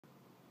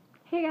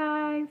Hey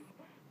guys,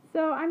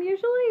 so I'm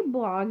usually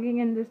blogging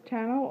in this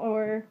channel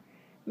or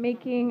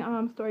making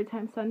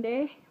Storytime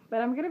Sunday, but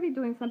I'm going to be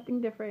doing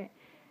something different,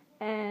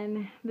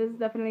 and this is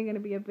definitely going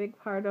to be a big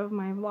part of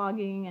my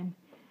vlogging and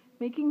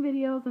making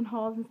videos and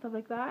hauls and stuff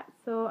like that.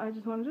 So I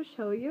just wanted to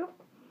show you,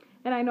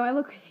 and I know I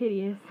look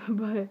hideous,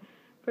 but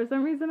for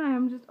some reason I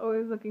am just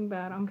always looking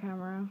bad on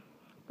camera,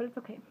 but it's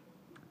okay.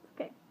 It's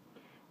okay.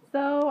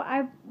 So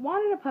I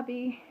wanted a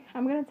puppy.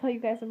 I'm going to tell you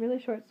guys a really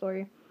short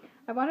story.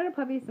 I wanted a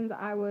puppy since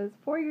I was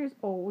 4 years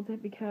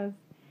old because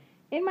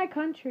in my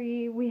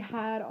country we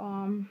had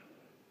a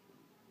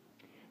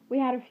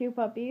few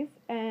puppies,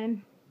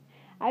 and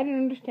I didn't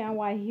understand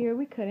why here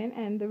we couldn't,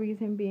 and the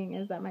reason being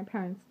is that my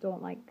parents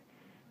don't like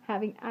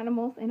having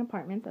animals in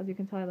apartments. As you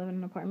can tell, I live in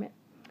an apartment.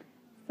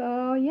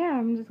 So yeah,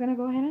 I'm just gonna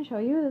go ahead and show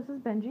you. This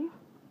is Benji.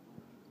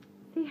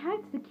 Say hi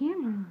to the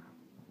camera.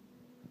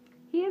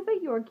 He is a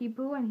Yorkie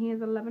poo, and he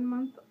is 11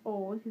 months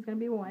old. He's gonna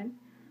be 1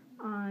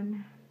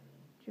 on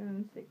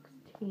June 16th.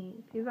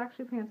 He's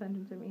actually paying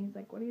attention to me. He's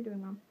like, "What are you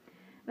doing, Mom?"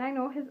 And I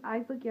know his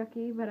eyes look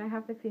yucky, but I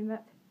have to clean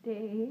that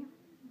today.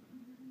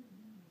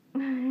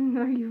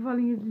 Are you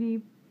falling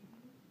asleep?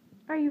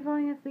 Are you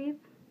falling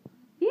asleep?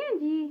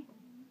 Benji!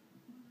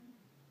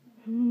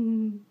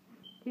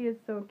 He is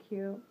so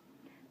cute.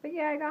 But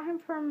yeah, I got him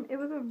from, it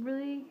was a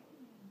really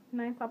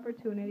nice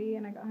opportunity,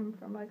 and I got him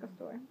from like a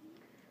store.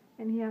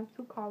 And he has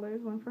 2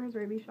 collars, one for his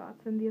rabies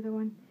shots and the other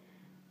one,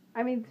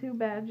 2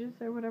 badges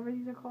or whatever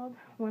these are called.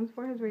 One's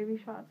for his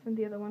rabies shots and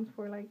the other one's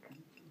for like,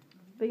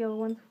 the yellow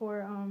one's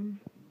for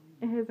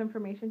his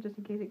information, just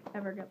in case he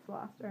ever gets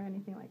lost or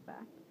anything like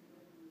that.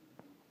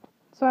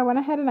 So I went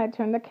ahead and I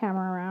turned the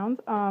camera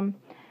around.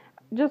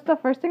 Just the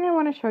first thing I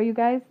want to show you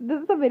guys,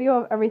 this is a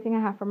video of everything I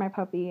have for my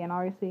puppy, and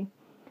obviously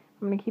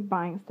I'm going to keep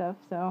buying stuff.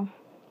 So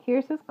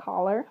here's his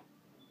collar,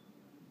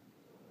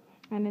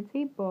 and it's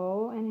a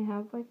bow, and it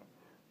has like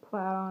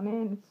plaid on it,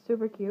 and it's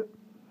super cute.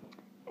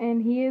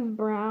 And he is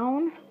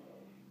brown,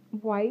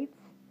 white.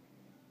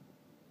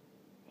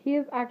 He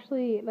is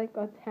actually like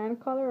a tan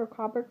color or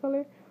copper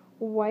color,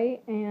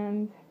 white,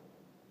 and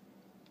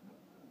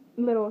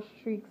little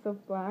streaks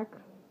of black.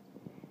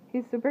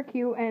 He's super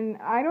cute, and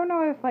I don't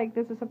know if like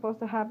this is supposed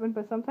to happen,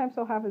 but sometimes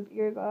he'll have his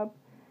ears up.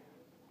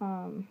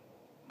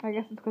 I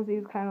guess it's because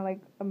he's kind of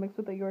like a mix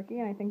with a Yorkie,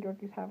 and I think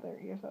Yorkies have their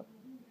ears up.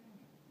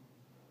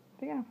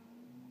 So yeah.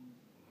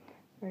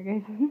 Alright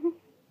guys.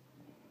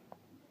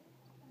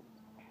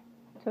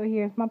 So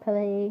here's my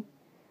puppy.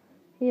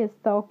 He is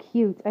so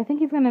cute. I think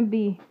he's gonna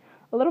be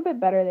a little bit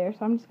better there,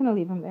 so I'm just gonna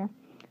leave him there.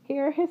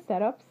 Here are his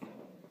setups.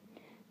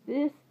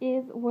 This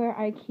is where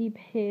I keep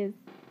his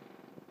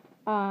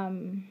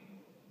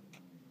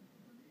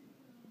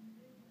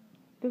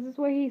this is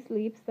where he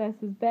sleeps. That's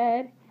his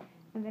bed,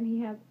 and then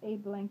he has a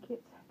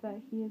blanket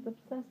that he is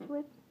obsessed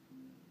with,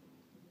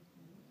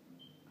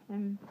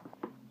 and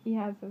he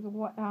has his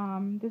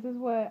this is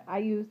what I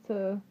use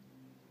to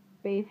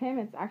bathe him.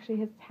 It's actually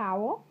his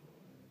towel.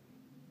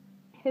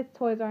 His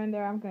toys are in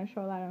there. I'm going to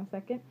show that in a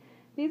second.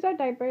 These are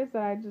diapers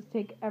that I just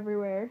take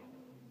everywhere.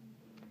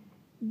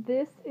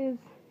 This is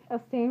a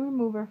stain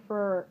remover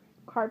for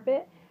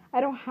carpet. I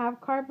don't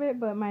have carpet,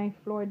 but my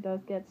floor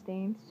does get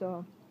stained,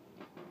 so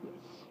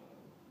yes.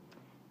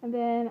 And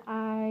then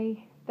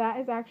that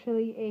is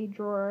actually a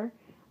drawer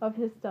of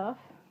his stuff,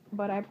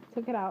 but I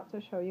took it out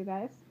to show you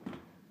guys.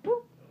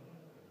 Woo.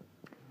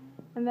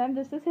 And then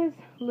this is his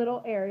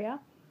little area.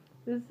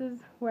 This is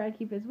where I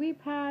keep his wee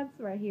pads.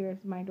 Right here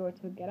is my door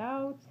to get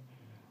out.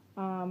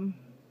 Some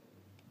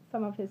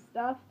of his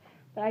stuff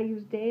that I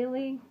use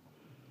daily.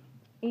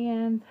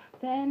 And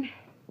then,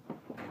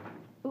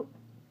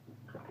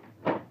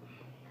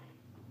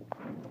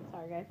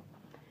 sorry guys.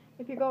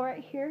 If you go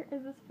right here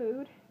is this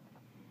food.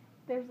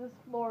 There's this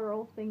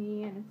floral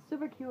thingy, and it's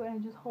super cute, and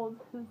it just holds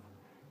his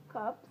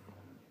cups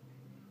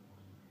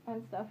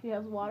and stuff. He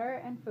has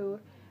water and food.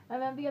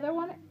 And then the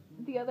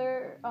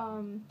other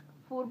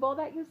food bowl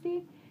that you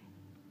see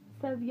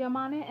says yum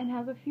on it and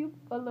has a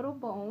little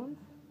bones.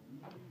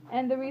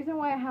 And the reason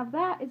why I have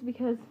that is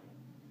because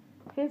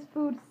his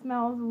food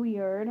smells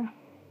weird.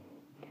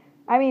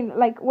 I mean,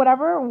 like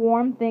whatever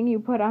warm thing you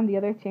put on the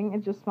other thing,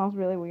 it just smells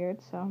really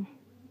weird. So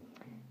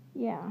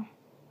yeah.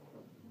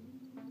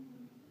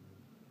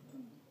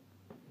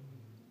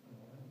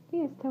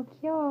 He is so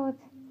cute.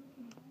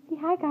 Say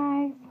hi,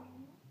 guys.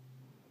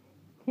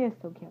 He is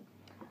so cute.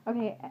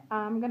 Okay,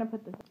 I'm gonna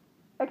put this.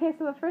 Okay,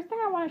 so the first thing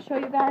I want to show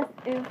you guys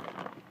is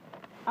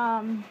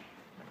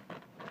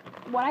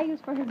what I use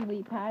for his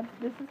wee pads.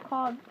 This is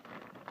called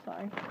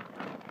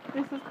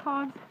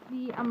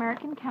the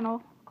American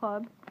Kennel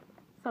Club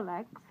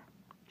Selects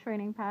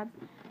training pads,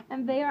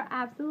 and they are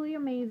absolutely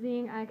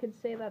amazing. I could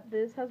say that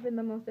this has been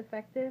the most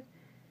effective.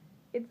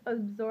 It's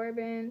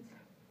absorbent.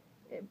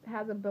 It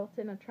has a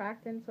built-in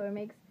attractant, so it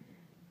makes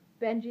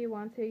Benji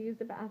want to use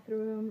the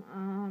bathroom.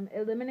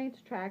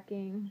 Eliminates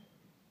tracking.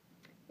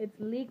 It's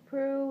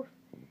leak-proof,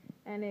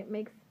 and it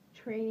makes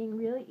training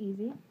really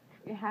easy.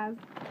 It has,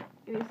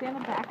 if you see on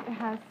the back, it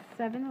has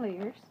 7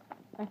 layers,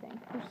 I think,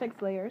 or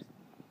 6 layers.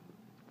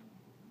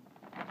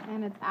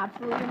 and it's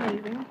absolutely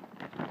amazing.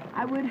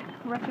 I would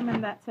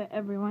recommend that to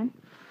everyone.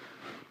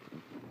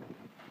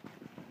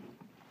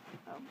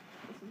 Oh,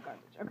 this is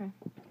garbage. Okay.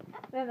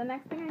 Then the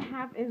next thing I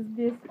have is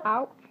this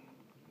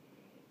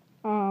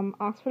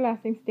Oxford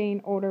Lasting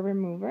Stain Odor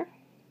Remover.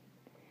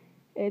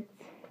 It's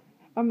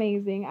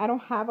amazing. I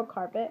don't have a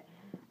carpet,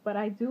 but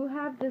I do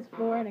have this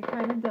floor, and it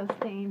kind of does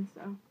stain,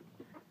 so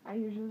I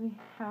usually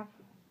have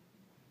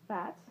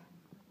that.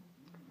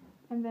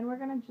 And then we're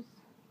gonna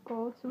just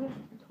go to his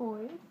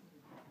toys,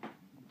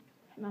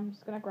 and I'm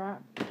just gonna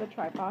grab the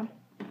tripod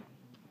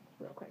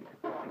real quick.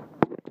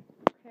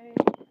 Okay.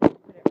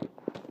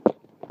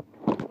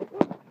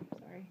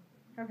 Sorry.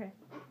 Okay.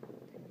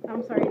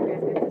 I'm sorry you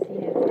guys get to see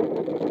his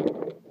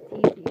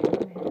TC on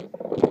his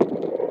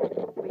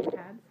weight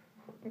pads.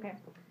 Okay.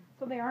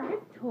 So they are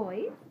his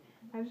toys.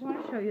 I just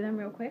want to show you them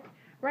real quick.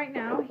 Right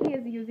now he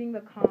is using the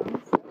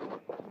Kongs.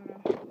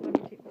 Let me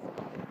take this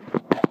off.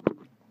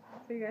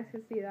 So you guys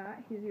can see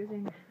that he's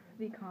using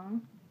the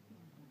Kong.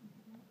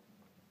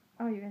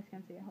 Oh, you guys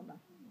can't see it. Hold on.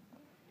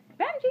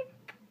 Benji!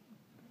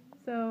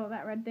 So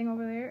that red thing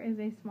over there is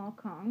a small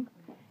Kong.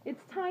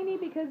 It's tiny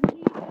because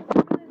he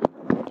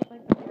doesn't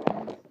like the big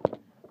ones.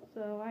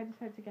 So I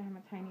decided to get him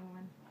a tiny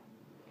one.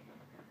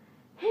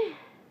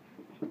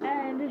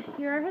 And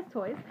here are his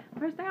toys.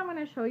 First thing I'm going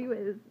to show you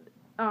is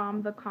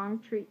the Kong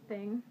treat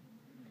thing.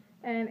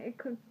 And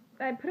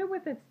I put it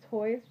with its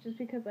toys just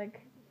because,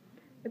 like,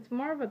 it's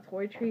more of a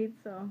toy treat,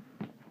 so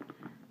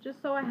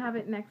just so I have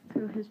it next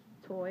to his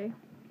toy.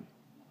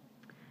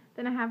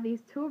 Then I have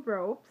these 2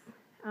 ropes.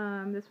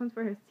 This one's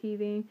for his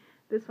teething.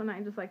 This one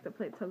I just like to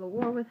play tug of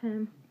war with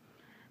him.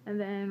 And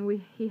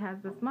then he has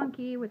this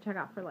monkey, which I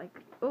got for like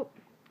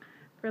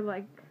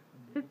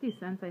 50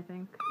 cents, I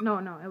think. No,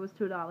 it was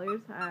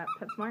 $2 at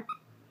PetSmart.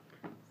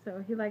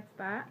 So he likes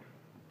that.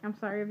 I'm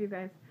sorry if you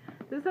guys.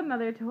 This is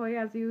another toy.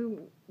 As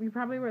you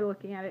probably were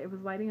looking at it. It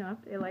was lighting up.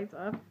 It lights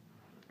up.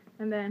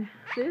 And then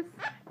this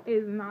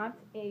is not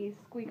a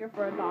squeaker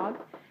for a dog.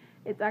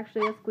 It's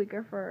actually a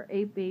squeaker for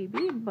a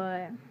baby,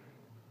 but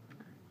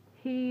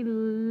he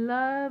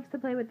loves to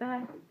play with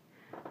that.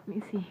 Let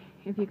me see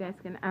if you guys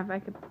can, if I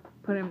could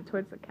put him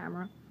towards the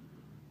camera.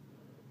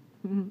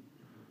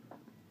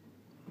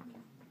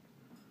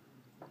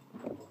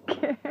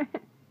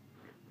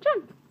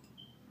 Jump!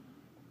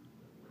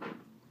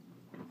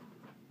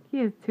 He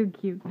is too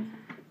cute.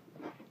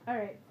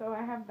 Alright, so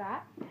I have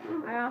that.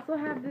 I also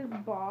have these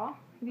balls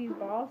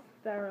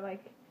that are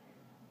like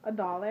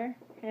 $1.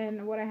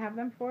 And what I have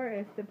them for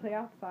is to play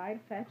outside,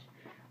 fetch.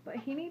 But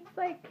he needs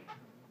like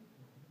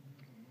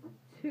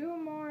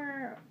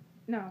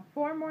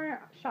 4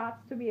 more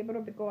shots to be able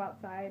to go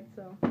outside,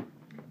 so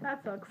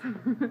that sucks.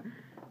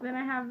 Then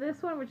I have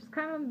this one, which is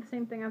kind of the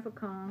same thing as a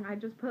Kong. I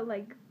just put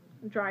like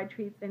dry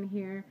treats in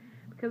here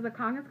because the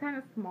Kong is kind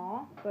of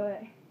small,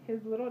 but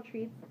his little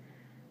treats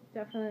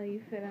definitely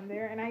fit in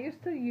there. And I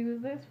used to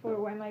use this for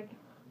when like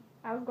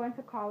I was going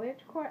to college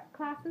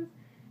classes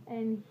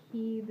and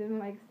he didn't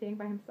like staying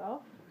by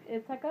himself.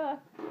 It's like a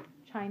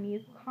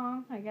Chinese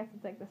Kong. I guess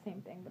it's like the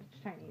same thing, but it's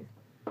Chinese.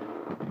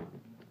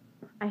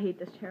 I hate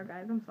this chair,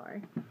 guys. I'm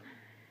sorry.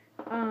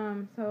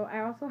 So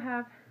I also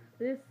have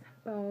this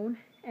bone,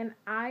 and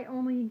I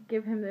only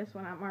give him this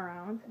when I'm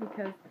around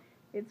because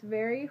it's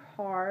very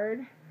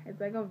hard.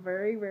 It's like a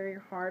very, very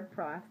hard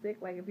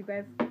plastic. Like if you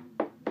guys, I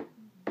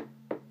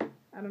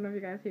don't know if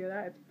you guys hear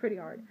that. It's pretty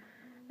hard.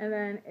 And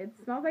then it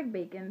smells like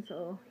bacon,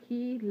 so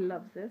he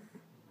loves this.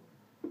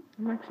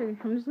 I'm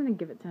just gonna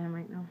give it to him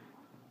right now.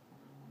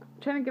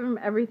 I'm trying to give him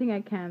everything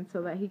I can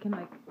so that he can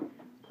like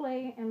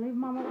play and leave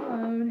mama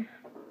alone.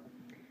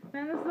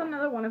 And this is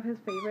another one of his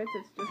favorites.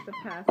 It's just a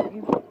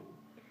passy.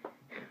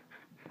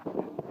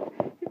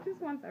 He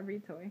just wants every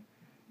toy.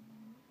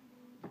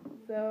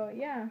 So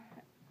yeah.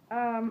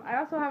 I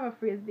also have a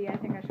frisbee. I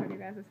think I showed you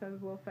guys. It says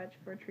we'll fetch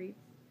for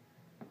treats.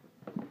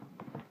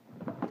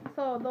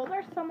 So those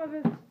are some of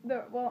his.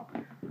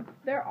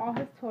 They're all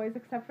his toys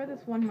except for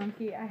this one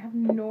monkey. I have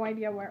no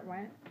idea where it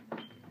went.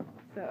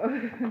 So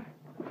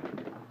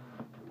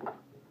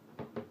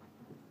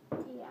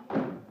yeah.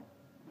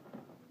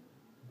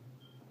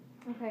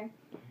 Okay.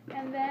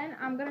 And then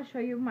I'm gonna show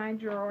you my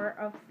drawer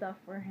of stuff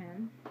for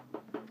him.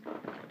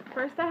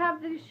 First, I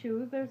have these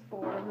shoes. There's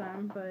 4 of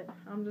them, but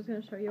I'm just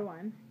gonna show you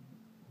one.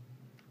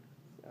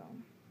 So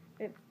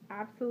it's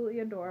absolutely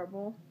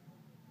adorable.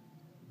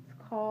 It's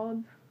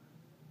called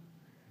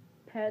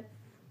Pets.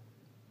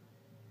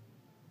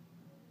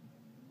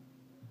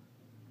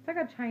 It's like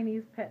a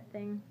Chinese pet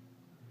thing.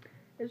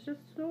 It's just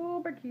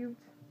super cute.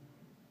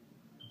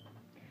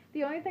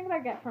 The only things I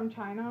get from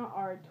China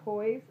are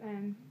toys,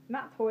 and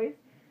not toys,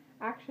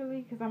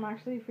 actually, because I'm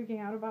actually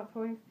freaking out about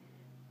toys.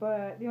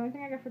 But the only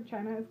thing I get from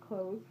China is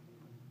clothes,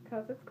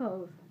 because it's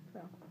clothes.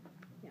 So,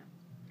 yeah.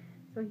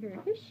 So here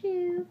are his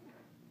shoes.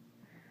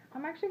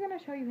 I'm actually going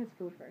to show you his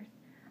food first.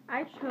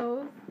 I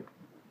chose...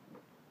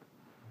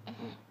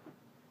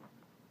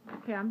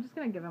 Okay, I'm just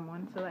going to give him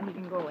one so that he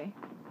can go away.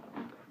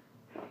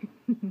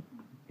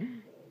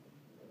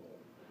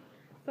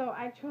 So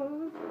I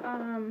chose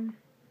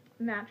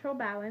Natural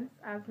Balance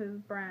as his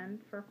brand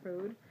for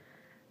food,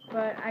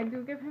 but I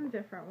do give him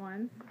different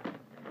ones.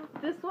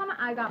 This one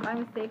I got by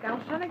mistake. I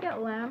was trying to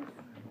get lambs.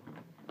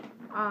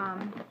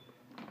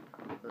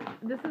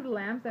 This is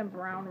lambs and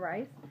brown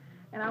rice,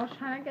 and I was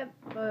trying to get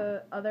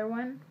the other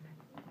one,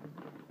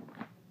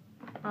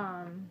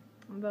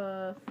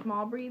 the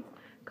small breeds,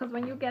 because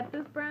when you get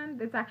this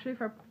brand, it's actually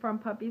from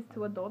puppies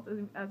to adults,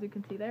 as you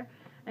can see there.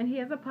 And he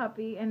has a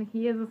puppy, and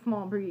he is a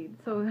small breed,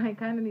 so I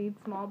kind of need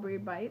small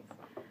breed bites.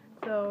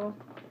 So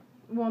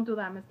won't do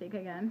that mistake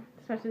again,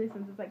 especially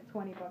since it's like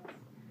 20 bucks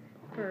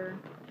per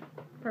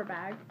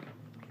bag.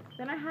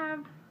 Then I have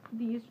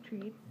these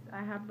treats.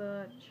 I have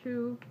the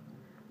chew,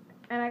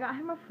 and I got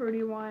him a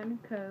fruity one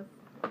because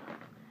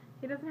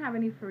he doesn't have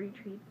any fruity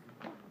treats.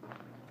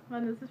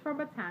 And this is for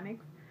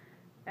Botanics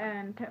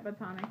and Pet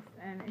Botanics,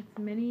 and it's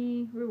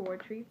mini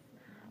reward treats.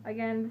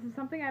 Again, this is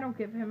something I don't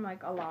give him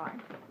like a lot.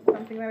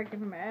 Something that I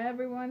give him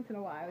every once in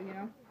a while, you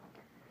know.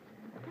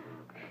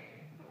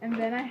 And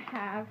then I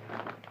have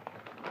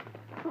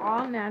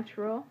All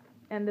Natural,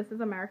 and this is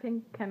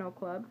American Kennel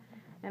Club.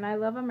 And I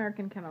love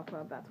American Kennel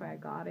Club, that's why I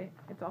got it.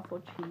 It's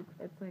also cheap.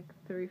 It's like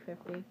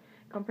 $3.50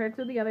 compared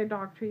to the other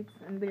dog treats,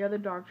 and the other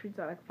dog treats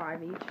are like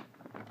 $5 each.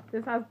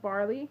 This has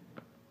barley,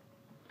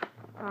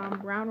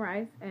 brown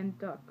rice, and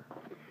duck.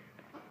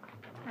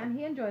 And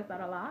he enjoys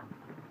that a lot.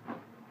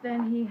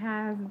 Then he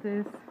has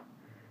this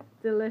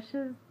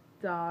delicious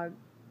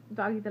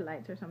doggy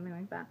delights or something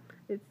like that.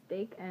 It's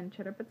steak and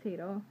cheddar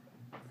potato.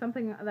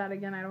 Something that,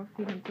 again, I don't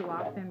feed him too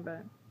often,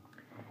 but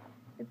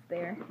it's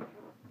there.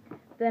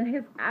 Then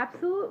his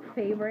absolute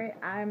favorite,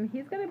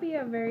 he's going to be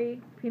a very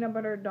peanut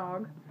butter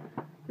dog.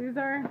 These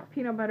are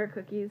peanut butter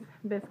cookies,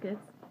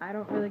 biscuits. I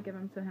don't really give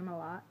them to him a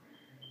lot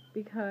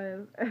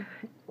because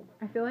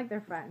I feel like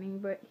they're fattening,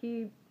 but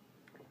they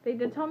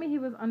did tell me he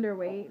was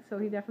underweight, so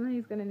he definitely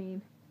is going to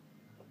need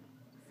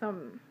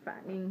some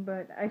fattening,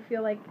 but I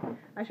feel like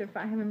I should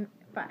fatten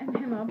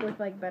him up with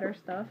like better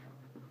stuff.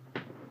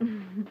 I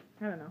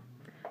don't know.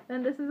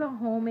 Then this is a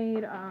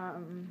homemade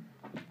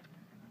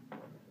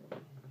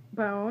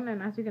bone,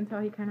 and as you can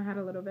tell, he kind of had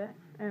a little bit,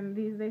 and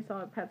these they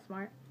saw at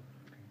PetSmart.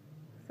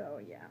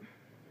 So yeah,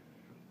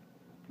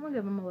 I'm gonna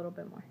give him a little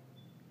bit more.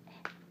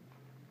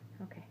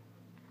 Okay,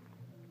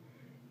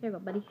 here you go,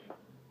 buddy.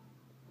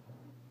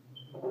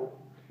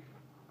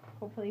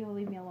 Hopefully he'll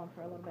leave me alone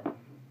for a little bit.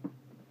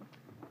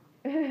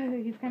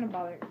 He's kind of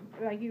bothered.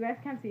 Like, you guys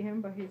can't see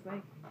him, but he's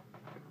like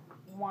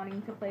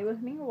wanting to play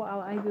with me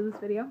while I do this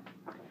video.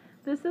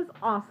 This is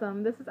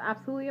awesome. This is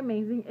absolutely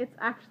amazing. It's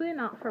actually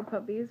not for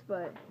puppies,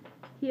 but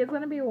he is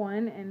going to be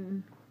one,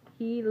 and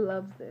he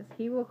loves this.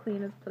 He will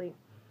clean his plate.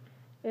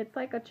 It's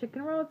like a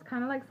chicken roll. It's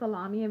kind of like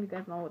salami, if you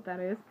guys know what that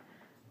is.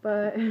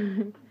 But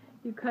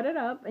you cut it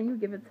up and you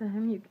give it to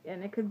him.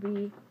 And it could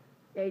be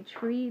a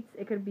treat.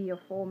 It could be a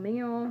full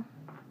meal.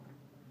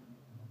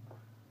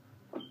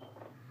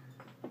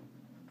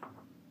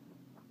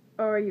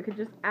 Or you could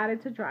just add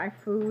it to dry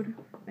food,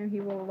 and he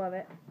will love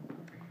it.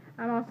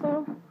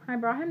 I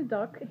brought him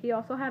duck. He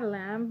also had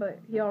lamb, but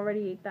he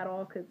already ate that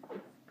all because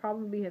it's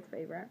probably his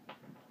favorite.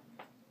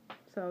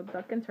 So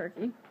duck and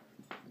turkey.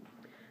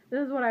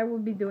 This is what I will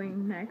be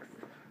doing next.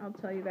 I'll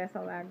tell you guys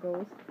how that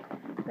goes.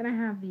 Then I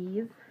have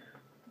these.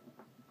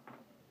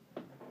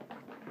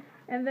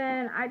 And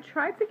then I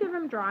tried to give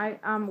him dry,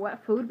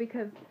 wet food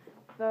because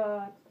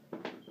the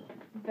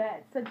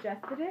vet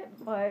suggested it,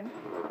 but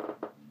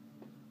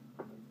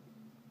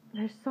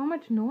there's so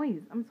much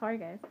noise. I'm sorry,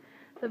 guys.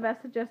 The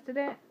vet suggested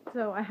it,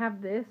 so I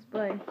have this,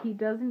 but he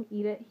doesn't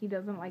eat it. He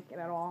doesn't like it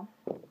at all.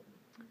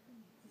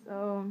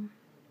 So,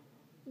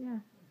 yeah.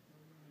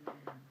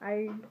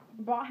 I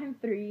bought him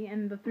 3,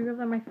 and the 3 of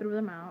them I threw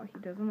them out.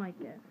 He doesn't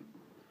like it.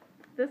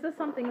 This is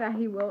something that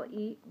he will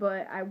eat,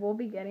 but I will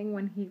be getting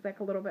when he's like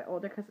a little bit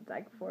older because it's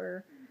like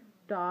for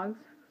dogs.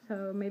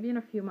 So maybe in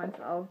a few months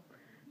I'll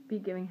be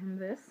giving him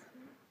this.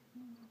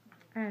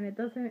 And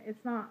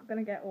it's not going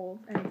to get old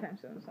anytime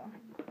soon, so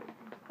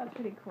that's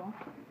pretty cool.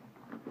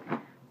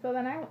 So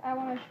then I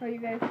want to show you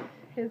guys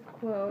his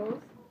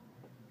clothes.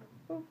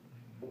 Boop,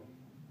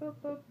 boop,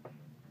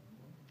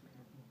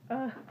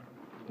 boop.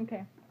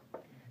 Okay.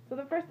 So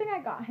the first thing I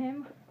got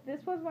him,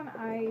 this was when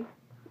I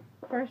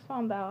first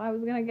found out I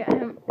was going to get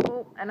him,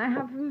 and I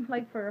have him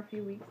like for a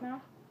few weeks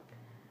now.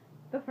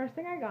 The first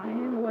thing I got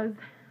him was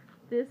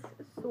this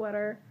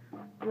sweater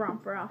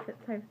romper outfit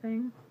type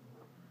thing.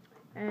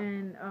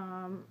 And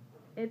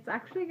it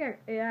actually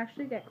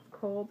gets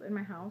cold in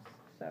my house,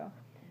 so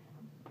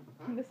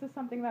this is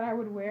something that I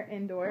would wear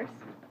indoors,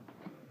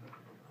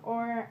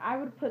 or I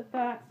would put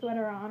that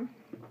sweater on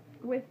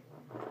with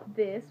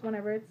this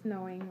whenever it's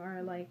snowing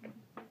or like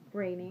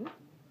raining,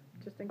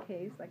 just in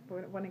case, like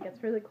when it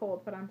gets really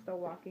cold, but I'm still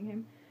walking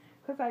him,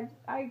 because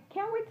I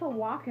can't wait to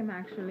walk him.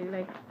 Actually,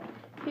 like,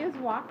 he has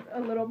walked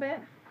a little bit,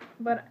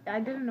 but I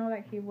didn't know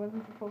that he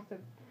wasn't supposed to,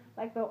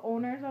 like the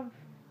owners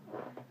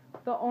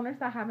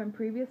that have him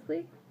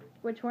previously,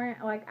 which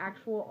weren't like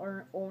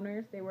actual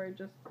owners, they were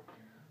just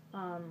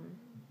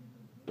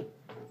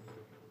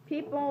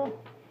people.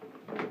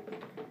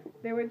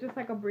 They were just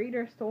like a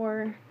breeder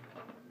store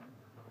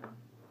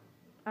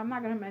I'm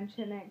not gonna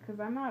mention it because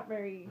I'm not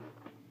very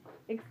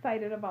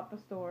excited about the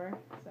store.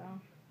 So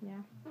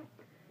yeah,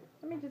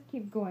 let me just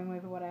keep going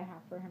with what I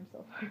have for him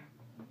so far.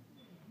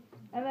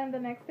 And then the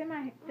next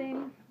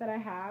thing that I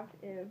have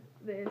is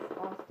this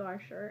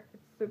all-star shirt.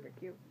 It's super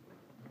cute.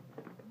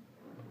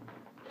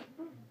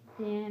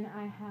 Then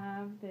I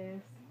have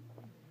this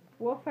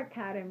Wolf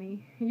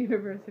Academy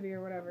University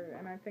or whatever,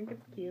 and I think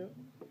it's cute.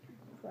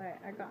 So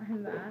I got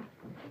him that.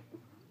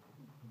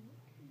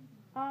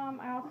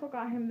 I also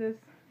got him this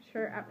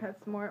shirt at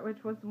PetSmart,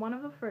 which was one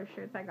of the first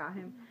shirts I got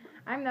him.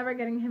 I'm never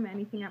getting him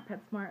anything at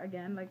PetSmart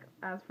again, like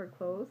as for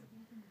clothes,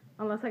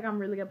 unless like I'm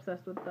really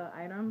obsessed with the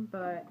item,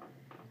 but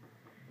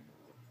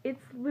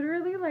it's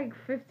literally like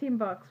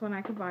 $15 when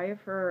I could buy it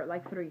for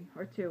like 3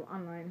 or 2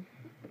 online.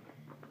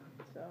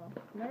 So,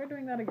 never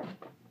doing that again.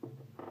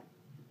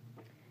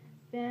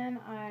 Then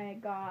I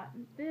got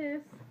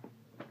this.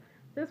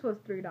 This was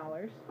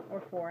 $3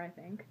 or 4, I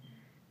think.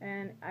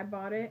 And I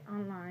bought it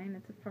online.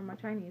 It's from a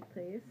Chinese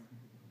place.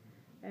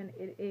 And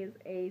it is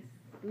a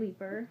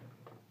sleeper.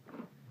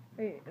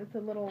 It's a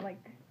little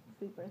like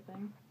sleeper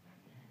thing.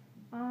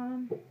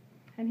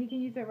 And he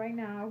can use it right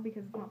now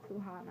because it's not too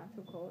hot, not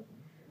too cold.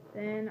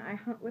 Then I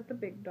hunt with the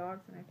big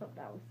dogs, and I thought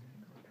that was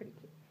pretty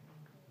cute.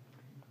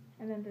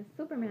 And then this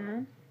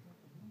Superman.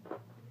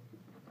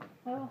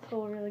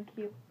 Also really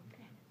cute.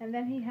 And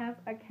then he has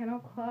a Kennel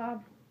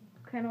Club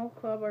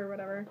or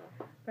whatever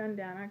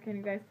bandana. Can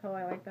you guys tell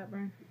I like that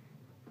brand?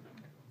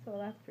 So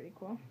that's pretty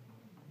cool.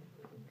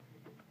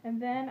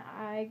 And then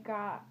I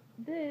got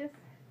this,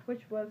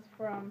 which was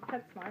from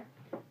PetSmart.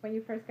 When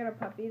you first get a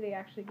puppy, they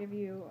actually give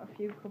you a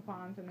few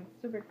coupons, and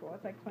it's super cool.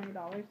 It's like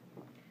 $20.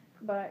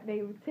 But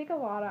they take a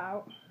lot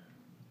out.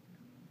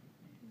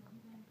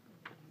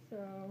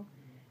 So,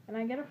 and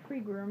I get a free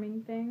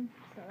grooming thing,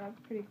 so that's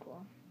pretty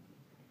cool.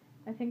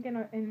 I think in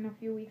a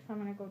few weeks I'm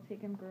gonna go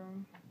take him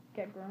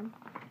get groomed.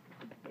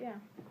 But yeah,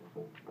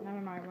 I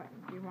don't know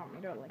what you want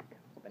me to like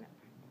open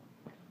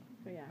it.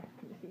 So yeah,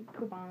 you see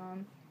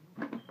coupons.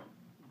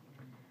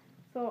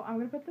 So I'm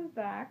gonna put this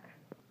back.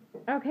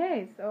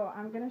 Okay, so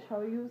I'm gonna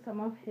show you some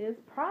of his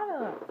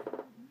products.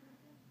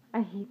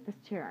 I hate this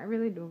chair, I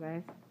really do,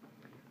 guys.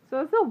 So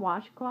it's a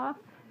washcloth,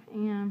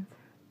 and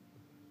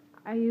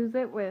I use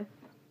it with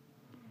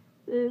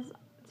this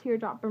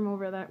teardrop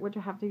remover which I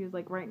have to use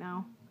like right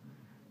now.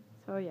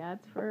 So yeah,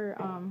 it's for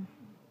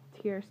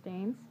tear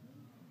stains.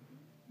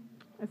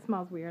 It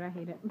smells weird, I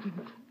hate it.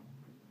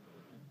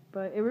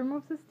 But it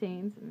removes the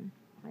stains, and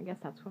I guess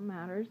that's what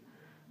matters.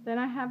 Then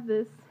I have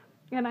this,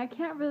 and I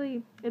can't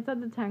really, it's a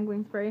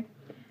detangling spray,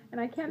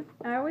 and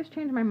I always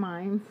change my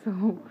mind,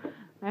 so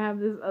I have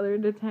this other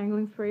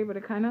detangling spray, but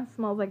it kind of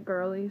smells like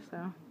girly,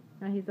 so,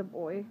 and he's a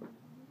boy.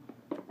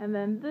 And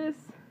then this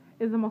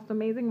is the most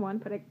amazing one,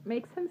 but it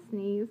makes him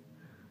sneeze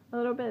a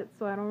little bit,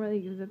 so I don't really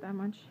use it that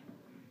much.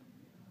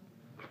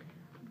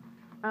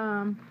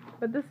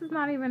 But this is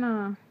not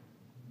even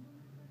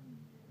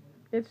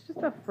it's just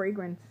a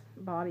fragrance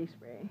body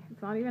spray.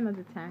 It's not even a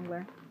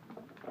detangler.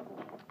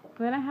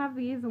 Then I have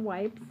these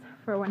wipes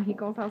for when he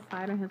goes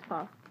outside and his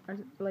paws are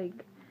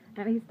like,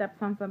 and he steps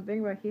on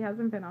something, but he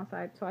hasn't been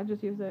outside, so I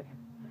just use it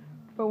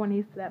for when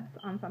he steps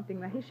on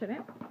something that he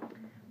shouldn't.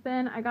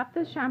 Then I got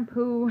this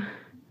shampoo,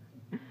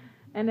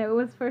 and it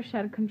was for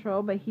shed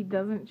control, but he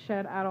doesn't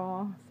shed at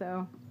all,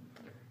 so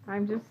I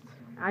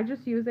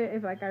just use it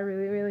if like I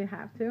really, really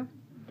have to.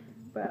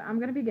 But I'm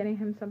gonna be getting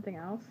him something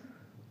else.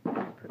 Let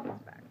me put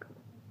this back.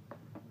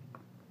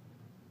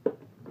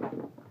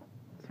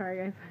 Sorry,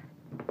 guys.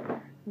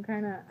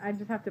 I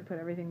just have to put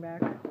everything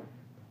back.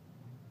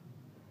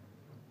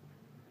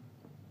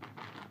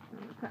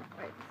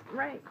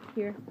 Right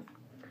here.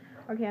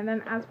 Okay, and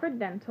then as for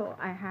dental,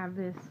 I have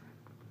this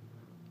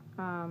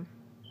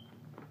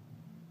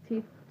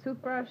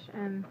toothbrush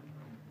and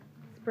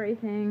spray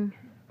thing.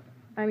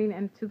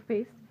 And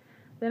toothpaste.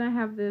 Then I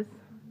have this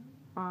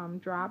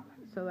drop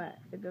so that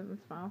it doesn't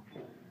smell,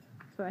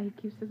 so that he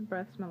keeps his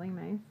breath smelling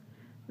nice.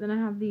 Then I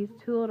have these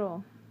 2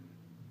 little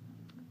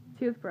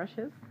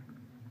toothbrushes,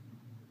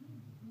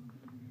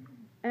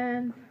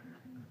 and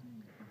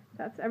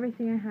that's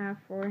everything I have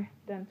for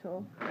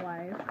dental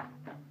wise.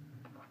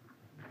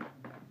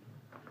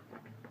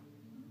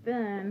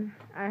 Then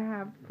I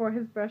have, for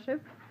his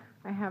brushes,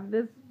 I have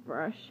this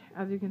brush.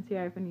 As you can see,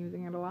 I've been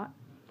using it a lot.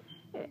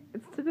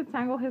 It's to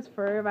detangle his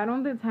fur. If I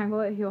don't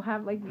detangle it, he'll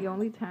have like the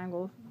only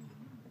tangles.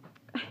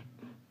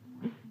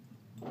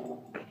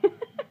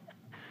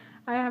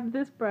 I have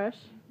this brush.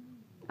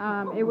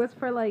 It was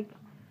for like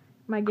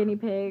my guinea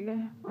pig,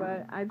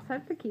 but I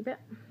decided to keep it.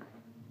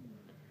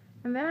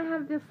 And then I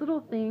have this little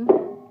thing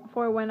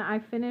for when I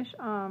finish.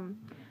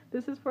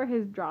 This is for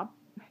his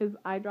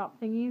eye drop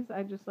thingies.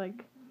 I just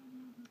like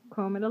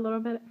comb it a little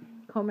bit,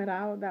 comb it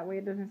out. That way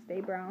it doesn't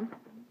stay brown.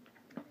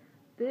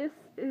 This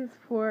is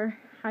for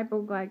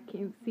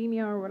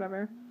hypoglycemia or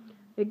whatever.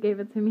 It gave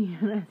it to me,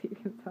 as you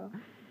can tell.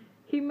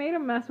 He made a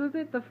mess with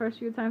it the first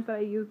few times that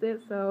I used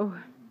it, so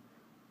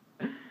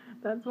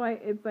that's why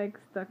it's like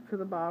stuck to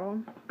the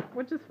bottle,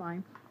 which is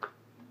fine.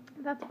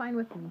 That's fine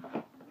with me.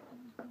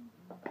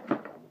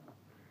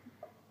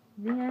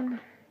 Then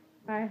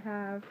I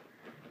have,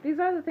 these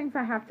are the things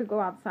I have to go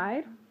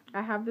outside.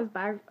 I have this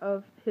bag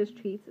of his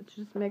treats. It's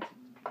just mixed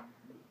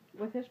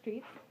with his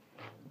treats.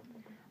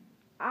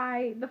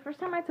 The first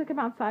time I took him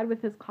outside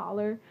with his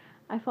collar,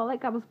 I felt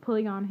like I was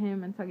pulling on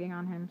him and tugging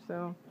on him,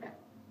 so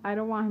I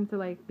don't want him to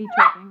like be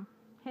choking.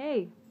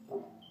 Hey,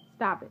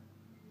 stop it.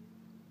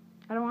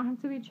 I don't want him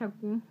to be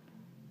choking.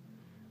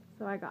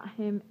 So I got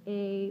him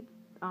a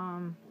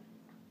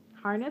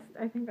harness.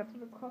 I think that's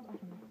what it's called. I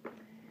don't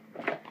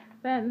know.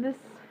 Then this,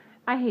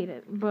 I hate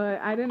it,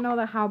 but I didn't know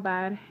that how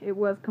bad it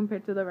was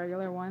compared to the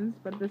regular ones.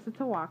 But this is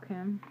to walk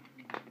him.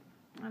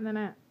 And then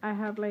I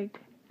have like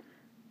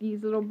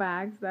these little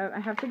bags that I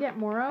have to get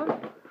more of.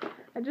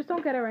 I just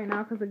don't get it right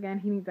now because again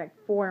he needs like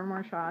 4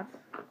 more shots.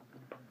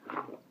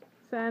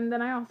 So and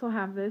then I also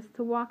have this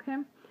to walk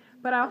him,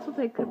 but I also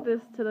take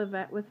this to the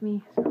vet with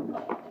me. So.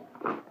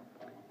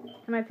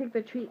 And I take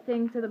the treat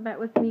thing to the vet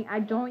with me. I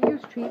don't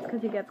use treats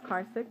because he gets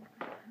car sick,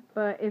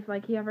 but if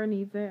like he ever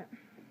needs it,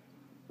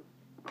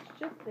 it's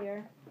just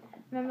there.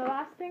 And then the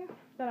last thing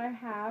that I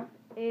have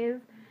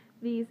is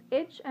these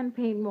itch and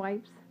pain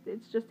wipes.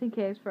 It's just in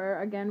case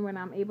for, again, when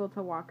I'm able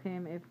to walk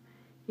him, if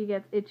he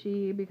gets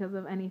itchy because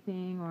of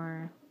anything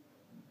or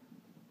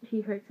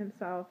he hurts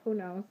himself, who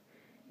knows.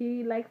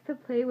 He likes to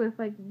play with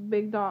like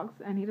big dogs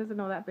and he doesn't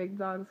know that big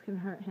dogs can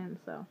hurt him,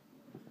 so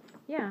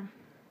yeah.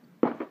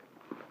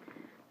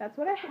 That's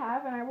what I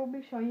have, and I will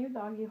be showing you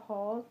doggy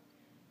hauls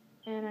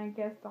and I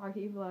guess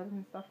doggy vlogs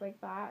and stuff like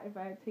that if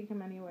I take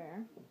him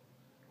anywhere.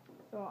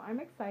 So I'm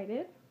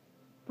excited.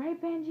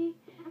 Right, Benji?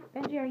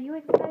 Benji, are you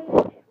excited?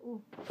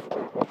 Ooh.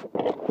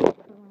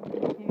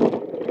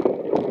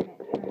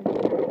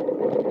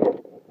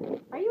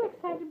 Are you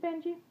excited,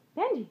 Benji?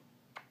 Benji!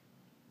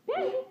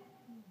 Benji!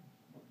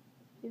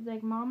 He's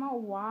like, Mama,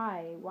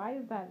 why? Why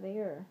is that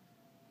there?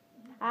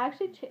 I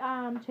actually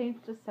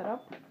changed the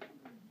setup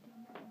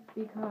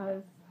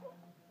because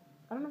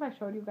I don't know if I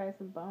showed you guys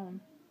his bone.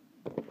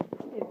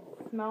 It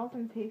smells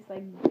and tastes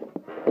like beef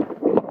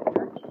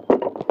jerky.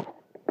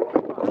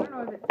 Well, I don't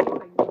know if it tastes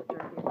like beef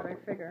jerky, but I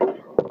figure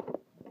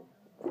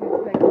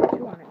since I can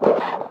chew on it,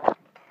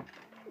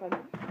 but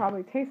it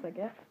probably tastes like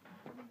it.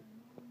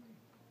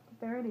 But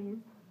there it is.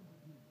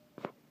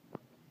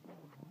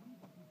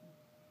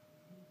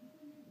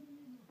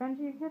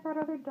 Benji, you hear that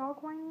other dog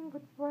whining?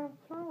 What's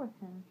wrong with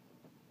him?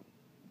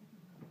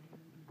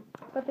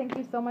 But thank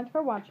you so much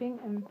for watching,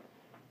 and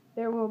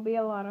there will be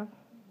a lot of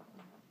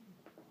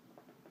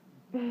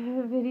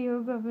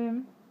videos of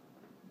him.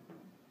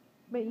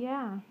 But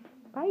yeah,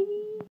 bye!